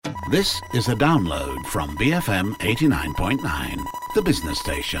This is a download from BFM 89.9, the business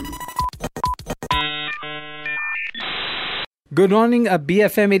station. Good morning,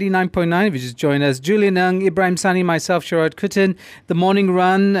 BFM 89.9, which is joined us, Julian Ng, Ibrahim Sani, myself, Sharad Kutan. The morning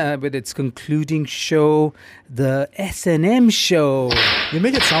run with its concluding show, the S&M show. You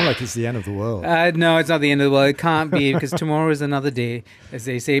make it sound like it's the end of the world. No, it's not the end of the world. It can't be, because tomorrow is another day, as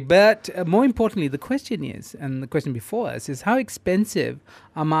they say. But more importantly, the question is, and the question before us, is how expensive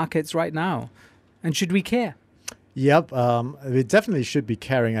are markets right now? And should we care? Yep, we definitely should be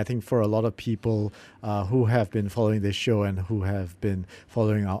caring, I think, for a lot of people who have been following this show and who have been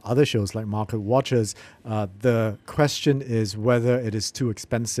following our other shows like Market Watchers. The question is whether it is too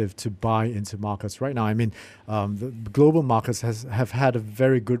expensive to buy into markets right now. I mean, the global markets have had a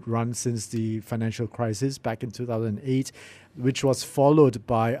very good run since the financial crisis back in 2008, which was followed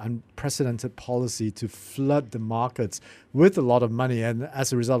by unprecedented policy to flood the markets with a lot of money. And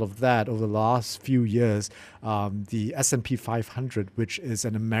as a result of that, over the last few years, the S&P 500, which is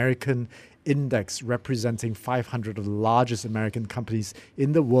an American index representing 500 of the largest American companies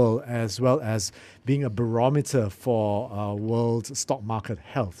in the world, as well as being a barometer for world stock market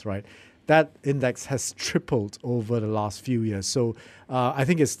health, right? That index has tripled over the last few years. So I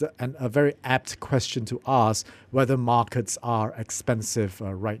think it's a very apt question to ask whether markets are expensive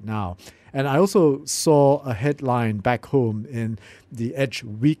right now. And I also saw a headline back home in the Edge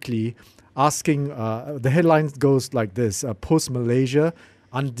Weekly asking, the headline goes like this, post-Malaysia,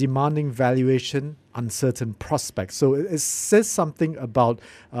 undemanding valuation, uncertain prospects. So it says something about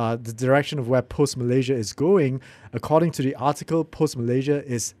the direction of where Post-Malaysia is going. According to the article, Post-Malaysia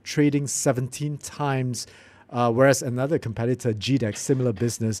is trading 17 times, whereas another competitor, GDEX, similar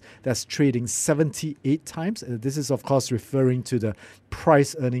business, that's trading 78 times. This is, of course, referring to the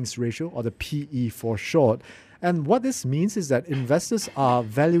price-earnings ratio, or the PE for short. And what this means is that investors are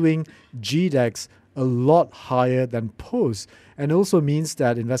valuing GDEX a lot higher than Post, and also means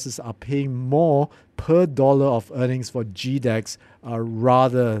that investors are paying more per dollar of earnings for GDEX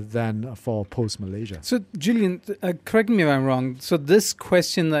rather than for Post-Malaysia. So, Julian, correct me if I'm wrong. So this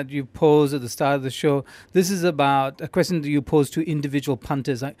question that you posed at the start of the show, this is about a question that you posed to individual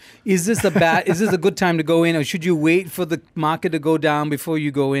punters. Is this a good time to go in, or should you wait for the market to go down before you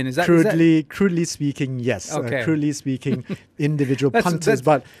go in? Crudely speaking, yes. Okay. Crudely speaking, individual punters,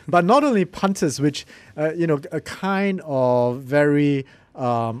 but not only punters, which a kind of very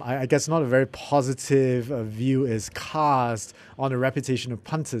I guess not a very positive view is cast on the reputation of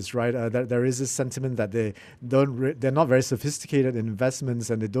punters, right? There is this sentiment that they're not very sophisticated in investments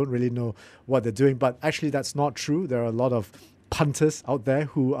and they don't really know what they're doing. But actually, that's not true. There are a lot of punters out there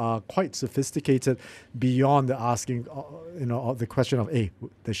who are quite sophisticated beyond the asking, the question of, hey,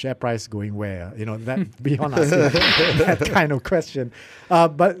 the share price going where? That beyond asking that kind of question.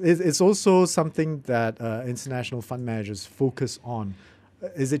 But it's also something that international fund managers focus on.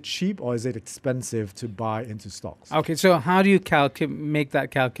 Is it cheap or is it expensive to buy into stocks? Okay, so how do you make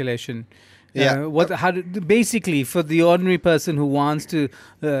that calculation? Yeah. Basically, for the ordinary person who wants to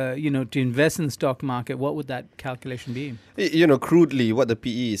invest in the stock market, what would that calculation be? Crudely, what the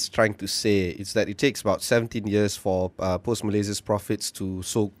PE is trying to say is that it takes about 17 years for Post-Malaysia's profits to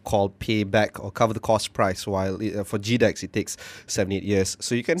so-called pay back or cover the cost price, while for GDEX it takes 78 years.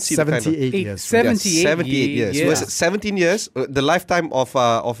 So you can see 78 years. 78 years. Yeah. Versus 17 years, the lifetime of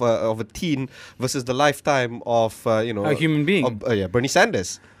a teen versus the lifetime of a human being. Bernie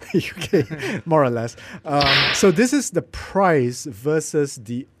Sanders. Okay, more or less. So this is the price versus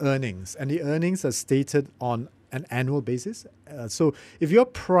the earnings, and the earnings are stated on an annual basis. So if your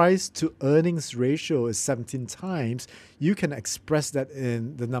price to earnings ratio is 17 times, you can express that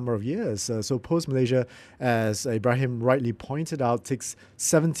in the number of years. So Post-Malaysia, as Ibrahim rightly pointed out, takes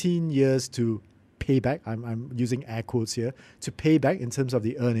 17 years to pay back. I'm using air quotes here, to pay back in terms of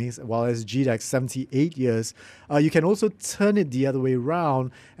the earnings, while as GDEX 78 years. You can also turn it the other way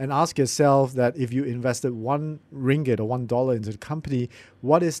around and ask yourself that if you invested $1 or $1 into the company,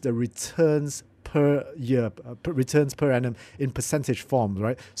 what is the returns per year, returns per annum in percentage form,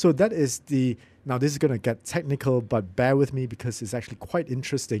 right? So that is now this is going to get technical, but bear with me because it's actually quite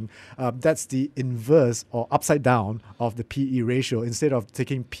interesting. That's the inverse or upside down of the PE ratio. Instead of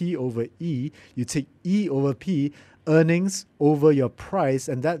taking P over E, you take E over P, earnings over your price,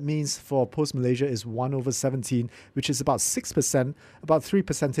 and that means for Post-Malaysia is 1 over 17, which is about 6%, about 3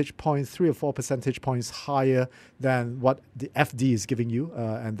 or 4 percentage points higher than what the FD is giving you,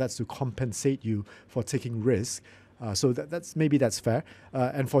 and that's to compensate you for taking risk. So that's fair.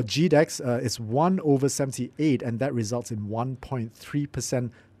 And for GDEX, it's 1 over 78, and that results in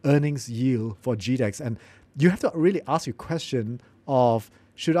 1.3% earnings yield for GDEX. And you have to really ask your question of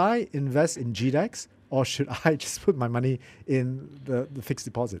should I invest in GDEX or should I just put my money in the fixed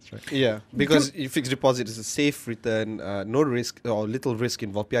deposits, right? Yeah, because fixed deposit is a safe return, no risk or little risk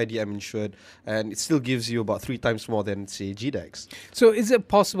involved, PIDM insured, and it still gives you about 3 times more than, say, GDEX. So is it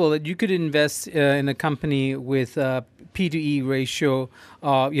possible that you could invest in a company with a P to E ratio,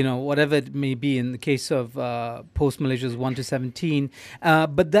 whatever it may be in the case of Post Malaysia's 1 to 17,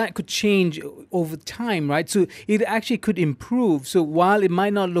 but that could change over time, right? So it actually could improve. So while it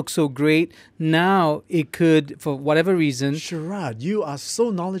might not look so great now, it could, for whatever reason. Sharad, you are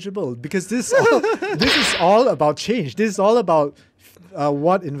so knowledgeable because this is all about change. This is all about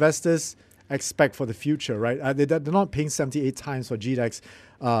what investors expect for the future, right? They're not paying 78 times for GDEX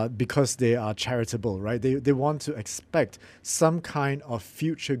because they are charitable, right? They want to expect some kind of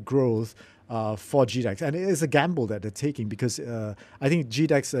future growth for GDEX. And it is a gamble that they're taking because I think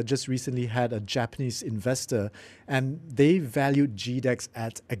GDEX just recently had a Japanese investor and they valued GDEX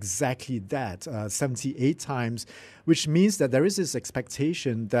at exactly that, 78 times, which means that there is this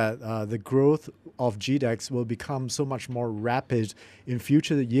expectation that the growth of GDEX will become so much more rapid in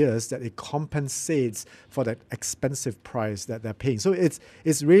future years that it compensates for that expensive price that they're paying. So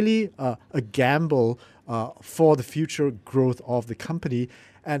it's really a gamble for the future growth of the company.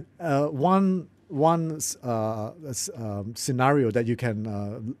 And one scenario that you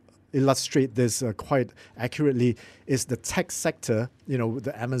can illustrate this quite accurately is the tech sector,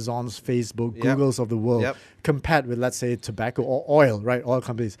 the Amazons, Facebook, Googles of the world, compared with, let's say, tobacco or oil, right? Oil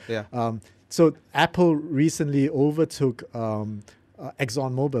companies. Yeah. So Apple recently overtook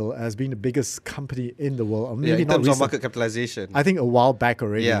ExxonMobil as being the biggest company in the world. Or maybe in not terms of recent. market capitalization. I think a while back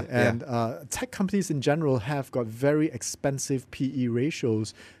already. Yeah, and tech companies in general have got very expensive PE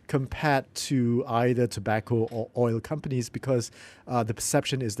ratios compared to either tobacco or oil companies because the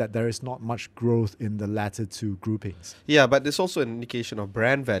perception is that there is not much growth in the latter two groupings. Yeah, but there's also an indication of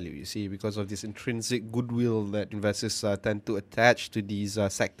brand value, you see, because of this intrinsic goodwill that investors tend to attach to these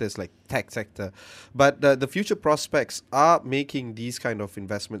sectors like tech sector. But the future prospects are making these kind of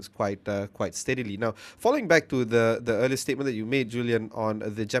investments quite steadily. Now, following back to the earlier statement that you made, Julian, on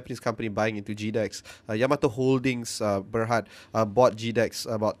the Japanese company buying into GDEX, Yamato Holdings, Berhad, bought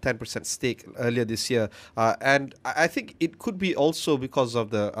GDEX about 10% stake earlier this year. And I think it could be also because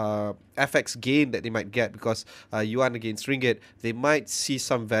of the FX gain that they might get because yuan against ringgit, they might see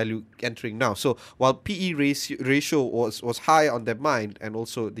some value entering now. So while PE ratio was high on their mind and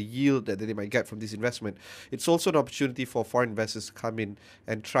also the yield that they might get from this investment, it's also an opportunity for foreign investors to come in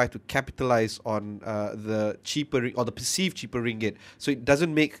and try to capitalize on the cheaper or the perceived cheaper ringgit. So it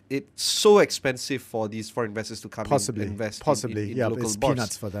doesn't make it so expensive for these foreign investors to come in and invest in yeah, local it's bonds.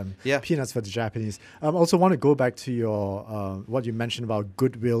 Peanuts for them. Yeah. Peanuts for the Japanese. I also want to go back to your what you mentioned about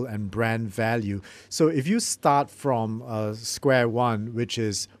goodwill and brand value. So if you start from square one, which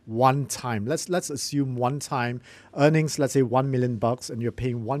is one time, let's assume one time earnings, let's say $1 million, and you're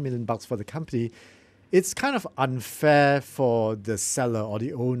paying $1 million for the company, it's kind of unfair for the seller or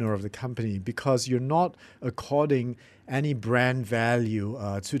the owner of the company because you're not according any brand value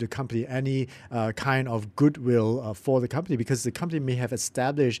to the company, any kind of goodwill for the company, because the company may have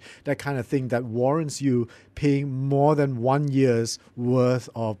established that kind of thing that warrants you paying more than 1 year's worth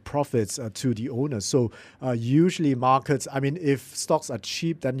of profits to the owner. So usually markets, I mean, if stocks are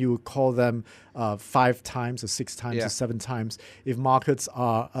cheap, then you would call them 5 times or 6 times or 7 times. If markets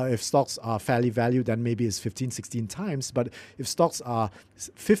are, if stocks are fairly valued, then maybe it's 15, 16 times. But if stocks are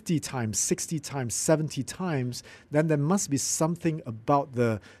 50 times, 60 times, 70 times, then there must be something about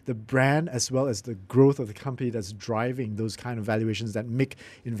the brand as well as the growth of the company that's driving those kind of valuations that make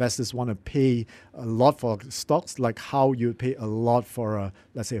investors want to pay a lot for stocks, like how you pay a lot for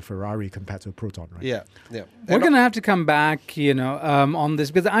let's say a Ferrari compared to a Proton, right? Yeah. We're going to have to come back, on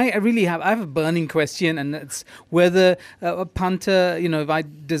this because I have a burning question, and it's whether a punter, if I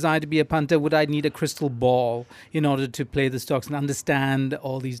desire to be a punter, would I need a crystal ball in order to play the stocks and understand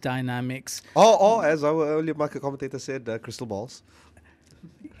all these dynamics? Or as our earlier market commentator said, crystal balls.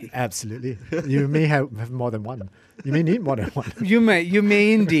 Absolutely. You may have more than one. You may need more than one. You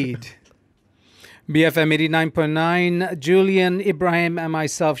may indeed. BFM 89.9, Julian, Ibrahim and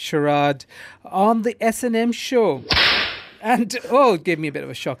myself, Sharad, on the S&M show. And, it gave me a bit of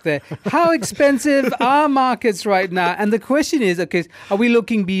a shock there. How expensive are markets right now? And the question is, okay, are we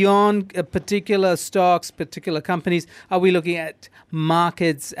looking beyond particular stocks, particular companies? Are we looking at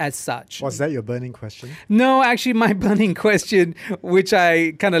markets as such? Was that your burning question? No, actually, my burning question, which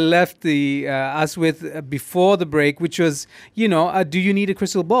I kind of left us with before the break, which was, do you need a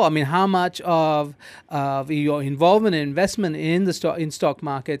crystal ball? I mean, how much of your involvement and investment in the stock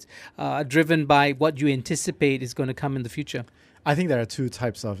markets are driven by what you anticipate is going to come in the future? I think there are two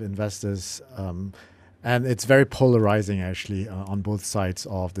types of investors, and it's very polarizing actually on both sides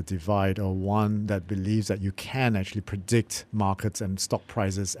of the divide. Or one that believes that you can actually predict markets and stock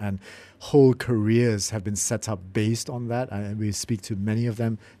prices, and whole careers have been set up based on that. And we speak to many of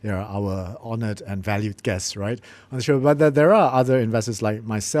them. They are our honored and valued guests, right, on the show. But there are other investors like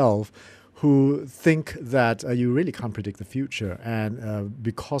myself who think that you really can't predict the future. And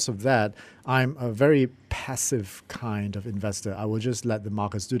because of that, I'm a very passive kind of investor. I will just let the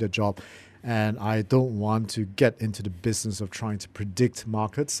markets do their job. And I don't want to get into the business of trying to predict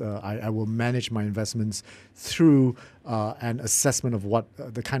markets. I will manage my investments through an assessment of what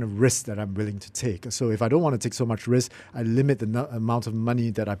the kind of risk that I'm willing to take. So if I don't want to take so much risk, I limit the amount of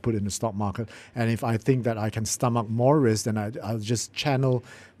money that I put in the stock market. And if I think that I can stomach more risk, then I'll just channel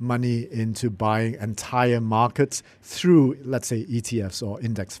money into buying entire markets through, let's say, ETFs or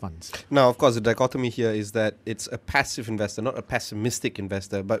index funds. Now, of course, the dichotomy here is that it's a passive investor, not a pessimistic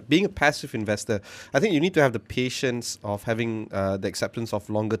investor. But being a passive investor, I think you need to have the patience of having the acceptance of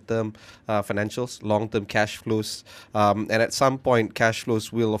longer-term financials, long-term cash flows. And at some point, cash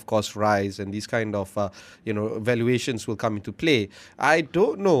flows will, of course, rise, and these kind of valuations will come into play. I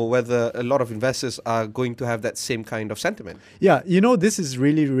don't know whether a lot of investors are going to have that same kind of sentiment. Yeah, this is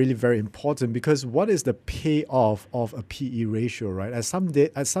really, really very important, because what is the payoff of a PE ratio, right? At some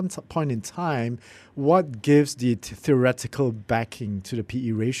point in time, what gives the theoretical backing to the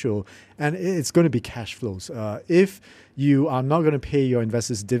PE ratio? And it's going to be cash flows. If you are not going to pay your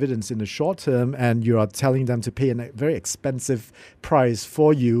investors dividends in the short term, and you are telling them to pay a very expensive price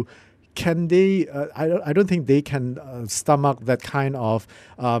for you, can they? I don't think they can stomach that kind of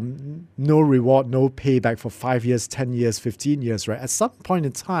no reward, no payback for 5 years, 10 years, 15 years, right? At some point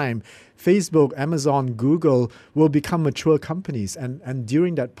in time, Facebook, Amazon, Google will become mature companies. And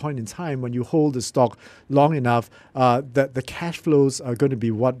during that point in time, when you hold the stock long enough, the cash flows are going to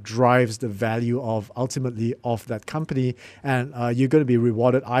be what drives the value of ultimately of that company. And you're going to be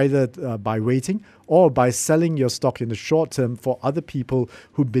rewarded either by waiting or by selling your stock in the short term for other people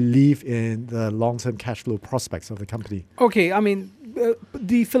who believe in the long-term cash flow prospects of the company. Okay, I mean,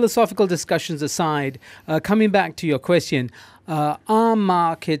 the philosophical discussions aside, coming back to your question, are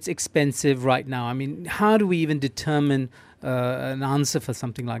markets expensive right now? I mean, how do we even determine an answer for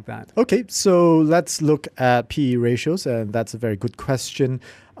something like that? Okay, so let's look at PE ratios, and that's a very good question.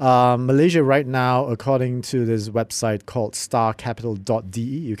 Malaysia right now, according to this website called starcapital.de,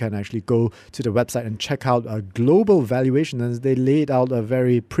 you can actually go to the website and check out a global valuation, and they laid out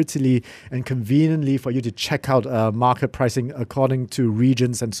very prettily and conveniently for you to check out market pricing according to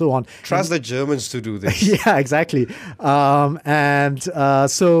regions and so on. Trust the Germans to do this. Yeah, exactly. So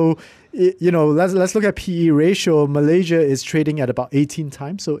let's look at PE ratio. Malaysia is trading at about 18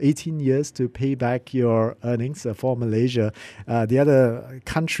 times, so 18 years to pay back your earnings for Malaysia. The other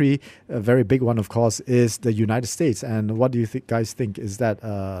country, a very big one, of course, is the United States. And what do you guys think is that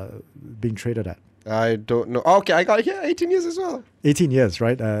being traded at? I don't know. Oh, okay, I got it here. 18 years as well. 18 years,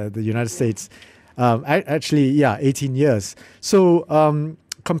 right? The United States. Actually, yeah, 18 years. So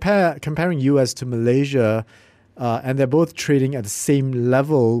comparing US to Malaysia, and they're both trading at the same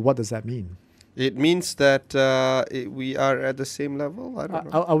level, what does that mean? It means that we are at the same level. I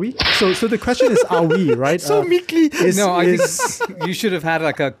don't know. Are we? So the question is, are we, right? So meekly. I think you should have had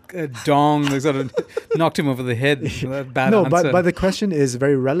like a dong that sort of knocked him over the head. Bad no, answer. but the question is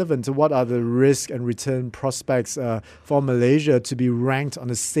very relevant. What are the risk and return prospects for Malaysia to be ranked on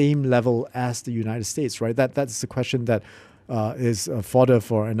the same level as the United States, right? That's the question that is fodder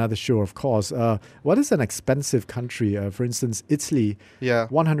for another show, of course. What is an expensive country? For instance, Italy,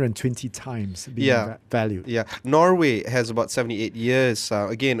 120 times being valued. Yeah, Norway has about 78 years.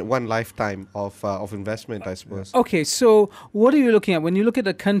 Again, one lifetime of investment, I suppose. Okay, so what are you looking at? When you look at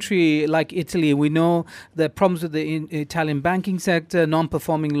a country like Italy, we know the problems with the Italian banking sector,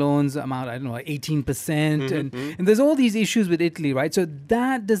 non-performing loans amount, 18%. And there's all these issues with Italy, right? So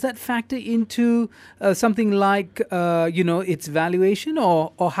does that factor into something like, its valuation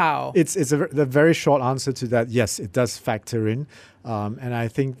or how? It's the very short answer to that. Yes, it does factor in. And I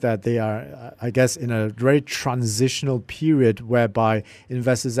think that they are, I guess, in a very transitional period whereby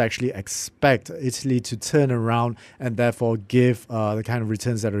investors actually expect Italy to turn around and therefore give the kind of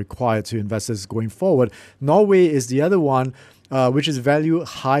returns that are required to investors going forward. Norway is the other one, which is valued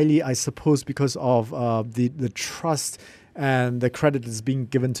highly, I suppose, because of the trust and the credit is being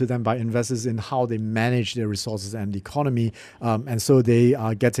given to them by investors in how they manage their resources and the economy. And so they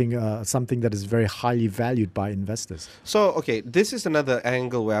are getting something that is very highly valued by investors. So, okay, this is another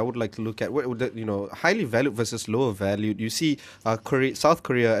angle where I would like to look at, highly valued versus lower valued. You see South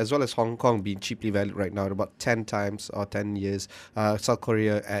Korea as well as Hong Kong being cheaply valued right now at about 10 times or 10 years. South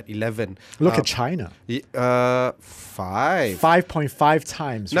Korea at 11. Look at China. 5. 5.5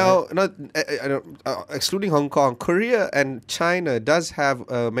 times. Now, right? excluding Hong Kong, Korea and China does have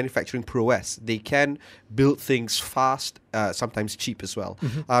manufacturing prowess. They can build things fast, sometimes cheap as well.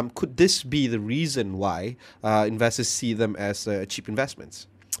 Could this be the reason why investors see them as cheap investments?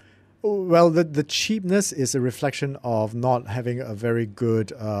 Well, the cheapness is a reflection of not having a very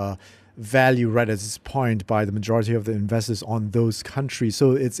good value right at this point by the majority of the investors on those countries.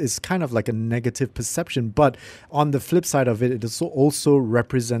 So it's kind of like a negative perception. But on the flip side of it, it also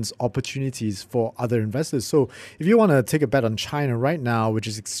represents opportunities for other investors. So if you want to take a bet on China right now, which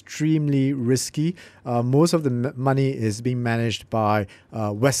is extremely risky, most of the money is being managed by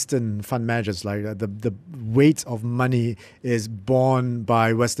Western fund managers. Like the weight of money is borne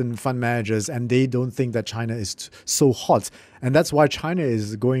by Western fund managers, and they don't think that China is so hot. And that's why China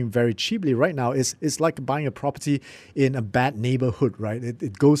is going very cheaply right now. It's like buying a property in a bad neighborhood, right?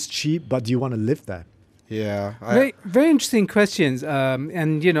 It goes cheap, but do you want to live there? Yeah. Very, very interesting questions. And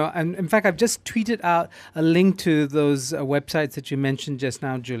in fact, I've just tweeted out a link to those websites that you mentioned just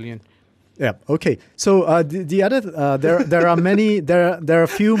now, Julian. Yeah. Okay. So the other there are many there are a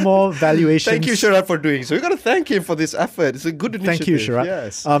few more valuations. Thank you, Sharad, for doing so. We got to thank him for this effort. It's a good initiative. Thank you, Sharad.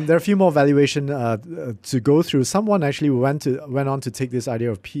 Yes. There are a few more valuation to go through. Someone actually went on to take this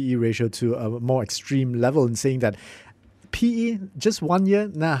idea of PE ratio to a more extreme level and saying that PE just 1 year,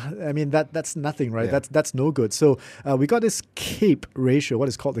 I mean that's nothing, right? Yeah. That's no good. So we got this CAPE ratio, what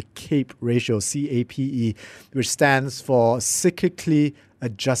is called the CAPE ratio, CAPE, which stands for cyclically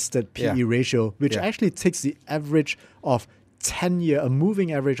adjusted PE ratio, which actually takes the average of 10-year, a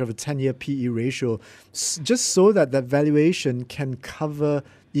moving average of a 10-year PE ratio, just so that valuation can cover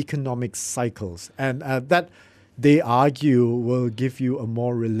economic cycles, and that they argue will give you a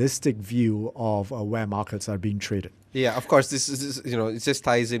more realistic view of where markets are being traded. Yeah, of course, this is, it just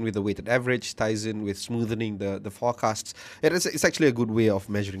ties in with the weighted average, ties in with smoothing the forecasts. It's actually a good way of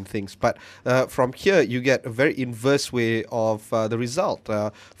measuring things. But from here, you get a very inverse way of the result.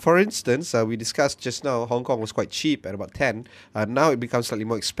 For instance, we discussed just now, Hong Kong was quite cheap at about 10. Now it becomes slightly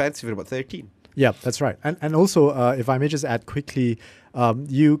more expensive at about 13. Yeah, that's right. And also, if I may just add quickly,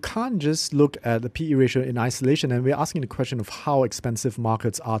 you can't just look at the PE ratio in isolation. And we're asking the question of how expensive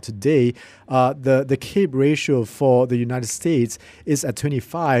markets are today. The CAPE ratio for the United States is at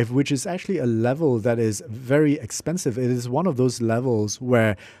 25, which is actually a level that is very expensive. It is one of those levels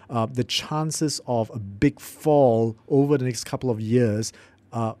where the chances of a big fall over the next couple of years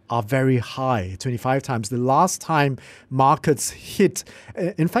are very high, 25 times. The last time markets hit,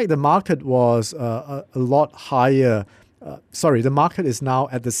 in fact, the market was a lot higher. The market is now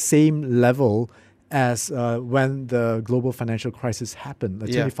at the same level as when the global financial crisis happened. The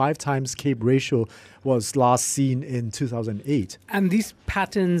 25 times CAPE ratio was last seen in 2008. And these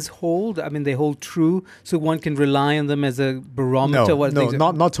patterns hold? I mean, they hold true, so one can rely on them as a barometer?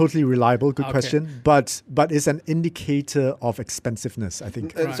 Not totally reliable. Good question. But it's an indicator of expensiveness, I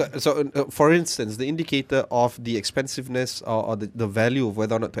think. So, for instance, the indicator of the expensiveness or the value of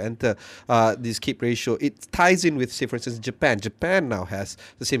whether or not to enter this CAPE ratio, it ties in with, say, for instance, Japan. Japan now has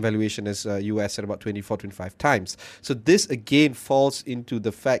the same valuation as US at about 24, 25 times. So this again falls into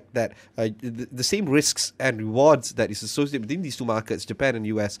the fact that the same risks and rewards that is associated between these two markets, Japan and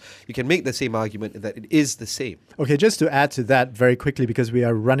US, you can make the same argument that it is the same. Okay, just to add to that very quickly, because we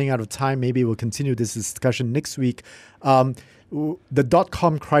are running out of time, maybe we'll continue this discussion next week. The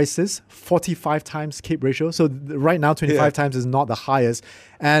dot-com crisis, 45 times CAPE ratio. So right now, 25 times is not the highest.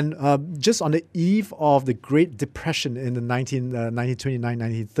 And just on the eve of the Great Depression in the 1929,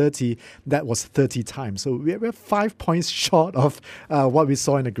 1930, that was 30 times. So we're 5 points short of what we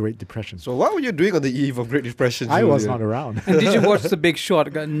saw in the Great Depression. So what were you doing on the eve of Great Depression, Julian? I was not around. And did you watch The Big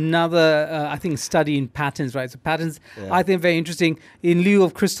Short? Another, I think, study in patterns, right? So patterns, I think, very interesting. In lieu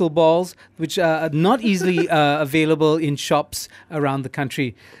of crystal balls, which are not easily available in shops around the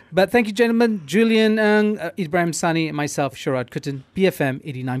country. But thank you, gentlemen. Julian Ng, Ibrahim Sani, and myself, Sharad Kuttan, BFM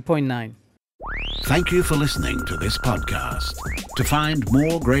 89.9. Thank you for listening to this podcast. To find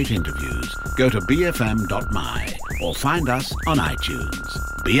more great interviews, go to bfm.my or find us on iTunes.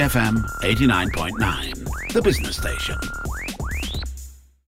 BFM 89.9, the business station.